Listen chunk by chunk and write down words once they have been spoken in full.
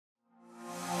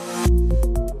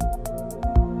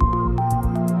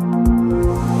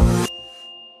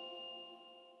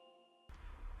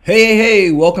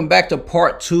Hey, welcome back to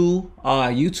part two,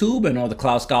 YouTube and all the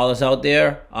cloud scholars out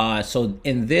there. So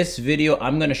in this video,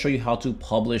 I'm going to show you how to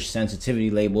publish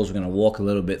sensitivity labels. We're going to walk a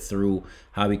little bit through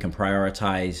how we can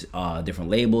prioritize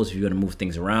different labels if you're going to move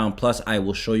things around. Plus, I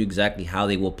will show you exactly how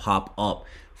they will pop up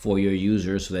for your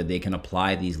users so that they can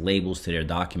apply these labels to their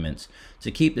documents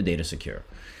to keep the data secure.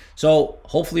 So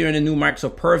hopefully you're in the new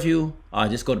Microsoft Purview.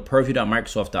 Just go to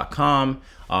purview.microsoft.com.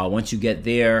 Once you get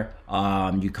there,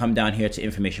 you come down here to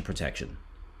information protection.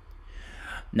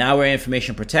 Now we're in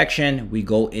information protection. We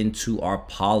go into our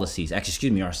policies, our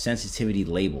sensitivity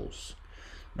labels.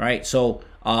 Right. So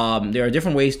there are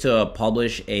different ways to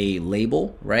publish a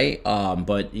label, right? I'm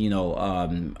going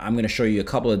to show you a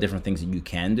couple of different things that you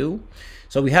can do.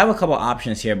 So we have a couple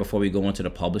options here before we go into the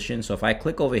publishing. So if I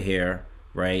click over here,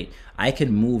 right, I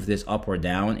can move this up or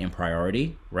down in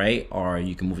priority, right? Or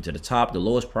you can move it to the top, the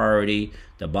lowest priority,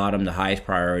 the bottom, the highest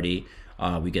priority.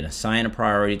 We can assign a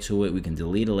priority to it. We can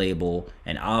delete a label.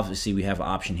 And obviously we have an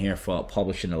option here for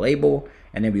publishing a label.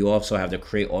 And then we also have the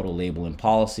create auto labeling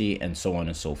policy and so on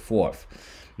and so forth.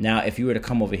 Now, if you were to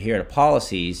come over here to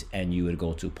policies and you would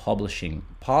go to publishing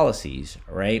policies,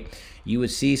 right, you would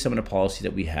see some of the policies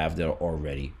that we have that are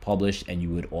already published, and you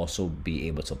would also be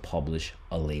able to publish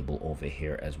a label over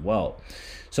here as well.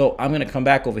 So I'm going to come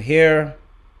back over here.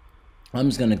 I'm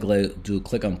just going to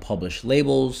click on publish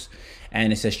labels,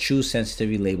 and it says choose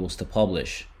sensitivity labels to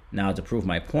publish. Now, to prove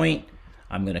my point,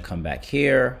 I'm going to come back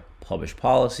here, publish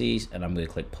policies, and I'm going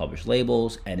to click publish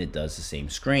labels, and it does the same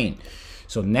screen.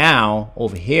 So now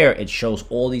over here, it shows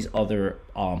all these other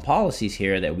policies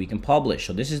here that we can publish.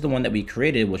 So this is the one that we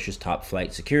created, which is top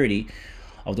flight security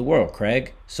of the world,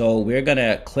 Craig. So we're going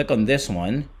to click on this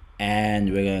one,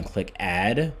 and we're going to click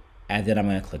add, and then I'm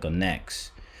going to click on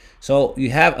next. So you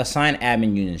have assign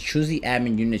admin units. Choose the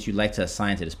admin units you'd like to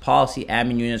assign to this policy.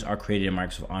 Admin units are created in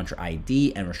Microsoft Entra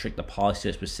ID and restrict the policy to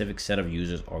a specific set of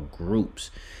users or groups.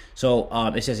 So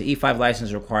it says the E5 license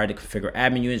is required to configure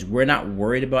admin units. We're not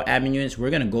worried about admin units. We're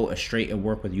going to go straight and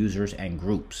work with users and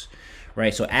groups,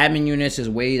 right? So admin units is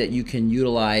a way that you can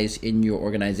utilize in your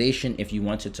organization if you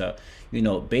wanted to,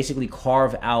 basically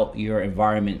carve out your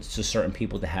environment to certain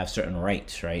people to have certain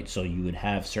rights, right? So you would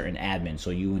have certain admins. So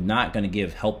you're not going to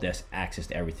give help desk access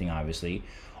to everything, obviously.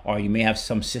 Or you may have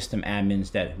some system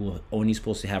admins that will only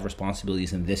supposed to have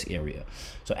responsibilities in this area.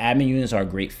 So admin units are a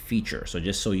great feature. So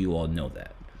just so you all know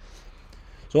that.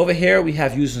 So over here, we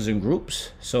have users and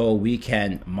groups. So we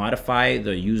can modify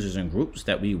the users and groups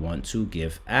that we want to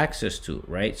give access to,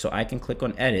 right? So I can click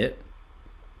on edit,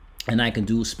 and I can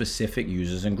do specific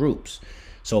users and groups.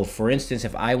 So for instance,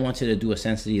 if I wanted to do a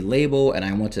sensitivity label and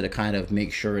I wanted to kind of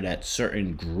make sure that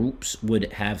certain groups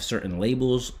would have certain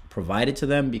labels provided to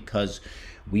them because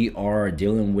we are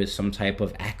dealing with some type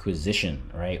of acquisition,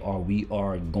 right? Or we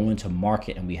are going to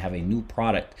market and we have a new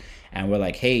product and we're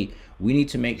like, hey, we need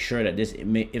to make sure that this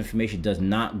information does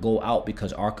not go out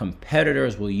because our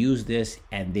competitors will use this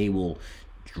and they will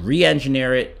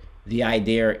re-engineer it, the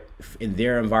idea in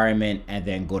their environment, and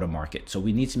then go to market. So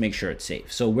we need to make sure it's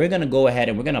safe. So we're going to go ahead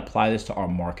and we're going to apply this to our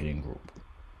marketing group.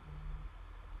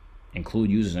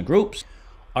 Include users and groups.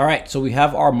 All right, so we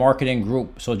have our marketing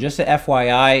group. So just a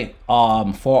FYI,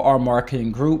 for our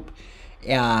marketing group,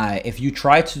 if you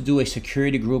try to do a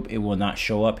security group, it will not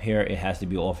show up here. It has to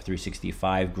be Office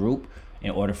 365 group in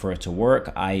order for it to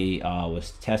work. I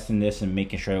was testing this and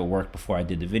making sure it worked before I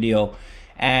did the video,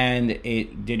 and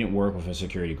it didn't work with a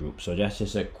security group. So that's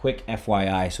just a quick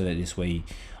FYI so that this way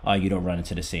you don't run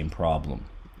into the same problem.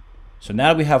 So now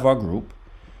that we have our group,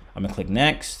 I'm gonna click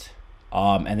next.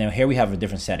 And then here we have a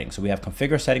different setting. So we have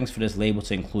configure settings for this label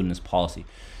to include in this policy.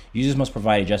 Users must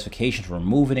provide a justification for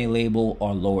removing a label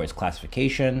or lower its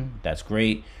classification. That's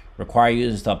great. Require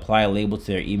users to apply a label to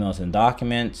their emails and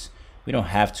documents. We don't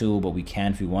have to, but we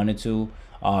can if we wanted to.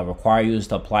 Require users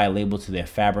to apply a label to their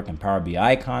Fabric and Power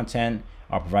BI content,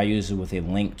 or provide users with a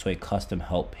link to a custom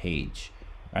help page.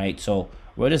 Right, so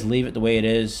we'll just leave it the way it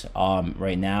is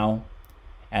right now.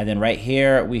 And then right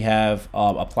here, we have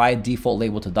apply default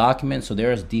label to document. So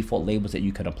there's default labels that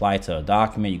you can apply to a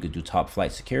document. You could do top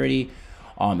flight security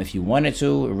if you wanted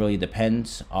to. It really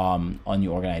depends on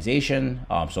your organization.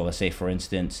 So let's say, for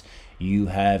instance, you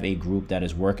have a group that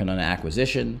is working on an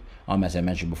acquisition. As I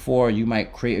mentioned before, you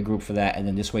might create a group for that. And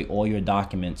then this way, all your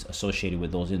documents associated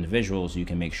with those individuals, you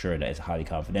can make sure that it's highly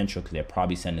confidential because they're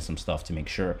probably sending some stuff to make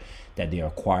sure that they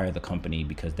acquire the company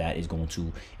because that is going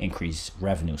to increase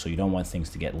revenue. So you don't want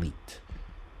things to get leaked.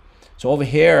 So over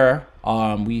here,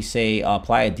 we say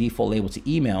apply a default label to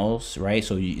emails, right?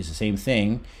 So it's the same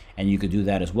thing, and you could do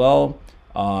that as well.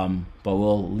 But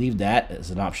we'll leave that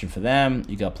as an option for them.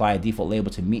 You can apply a default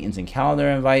label to meetings and calendar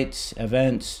invites,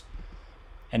 events,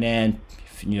 and then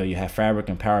you have Fabric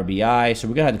and Power BI. So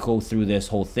we're gonna have to go through this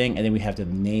whole thing, and then we have to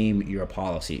name your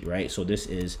policy, right? So this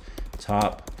is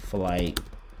top flight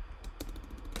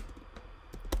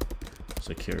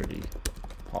security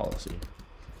policy,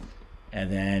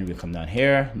 and then we come down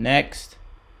here, next,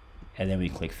 and then we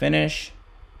click finish.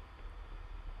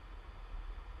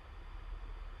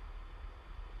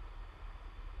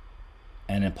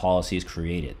 And then policy is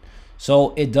created.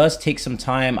 So it does take some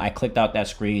time. I clicked out that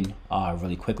screen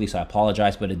really quickly, so I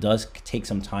apologize, but it does take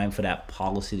some time for that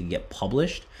policy to get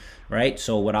published, right?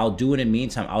 So what I'll do in the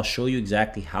meantime, I'll show you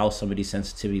exactly how some of these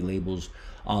sensitivity labels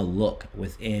look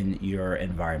within your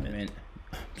environment.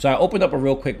 So I opened up a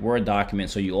real quick Word document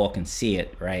so you all can see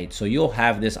it, right? So you'll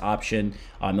have this option.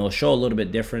 It'll show a little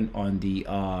bit different on the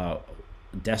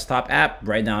desktop app.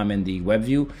 Right now I'm in the web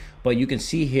view, but you can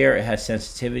see here it has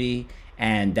sensitivity,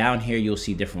 and down here you'll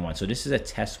see different ones. So this is a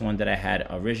test one that I had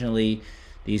originally.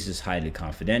 These is highly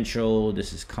confidential.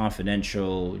 This is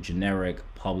confidential, generic,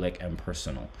 public, and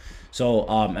personal. So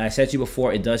I said to you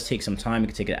before, it does take some time. It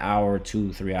can take an hour,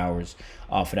 2-3 hours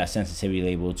for that sensitivity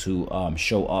label to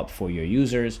show up for your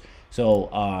users. So,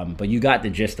 but you got the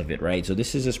gist of it, right? So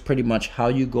this is just pretty much how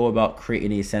you go about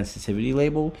creating a sensitivity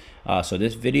label. So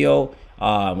this video,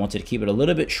 I wanted to keep it a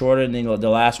little bit shorter than the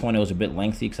last one. It was a bit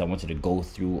lengthy because I wanted to go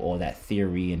through all that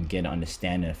theory and get an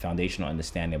understanding, a foundational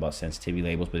understanding about sensitivity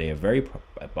labels, but they are very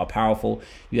powerful.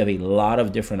 You have a lot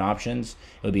of different options.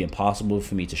 It would be impossible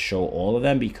for me to show all of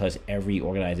them because every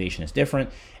organization is different.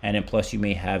 And then plus you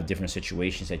may have different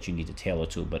situations that you need to tailor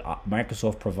to, but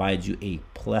Microsoft provides you a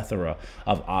plethora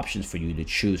of options for you to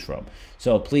choose from.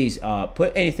 So please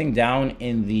put anything down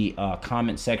in the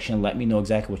comment section. Let me know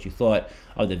exactly what you thought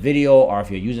of the video, or if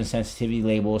you're using sensitivity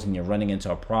labels and you're running into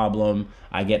a problem.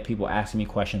 I get people asking me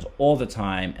questions all the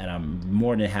time, and I'm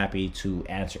more than happy to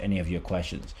answer any of your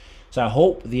questions. So I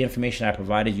hope the information I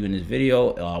provided you in this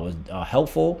video was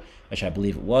helpful, which I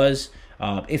believe it was.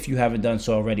 If you haven't done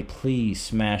so already, please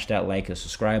smash that like and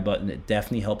subscribe button. It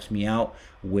definitely helps me out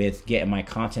with getting my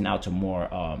content out to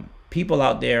more people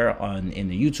out there in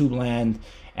the YouTube land.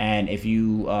 And if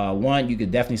you want, you could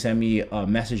definitely send me a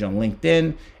message on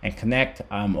LinkedIn and connect.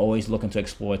 I'm always looking to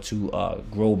explore to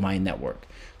grow my network.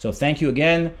 So thank you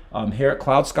again. Here at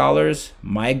Cloud Scholars,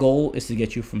 my goal is to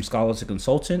get you from scholar to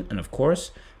consultant, and of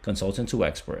course, consultant to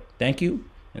expert. Thank you,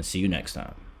 and see you next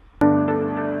time.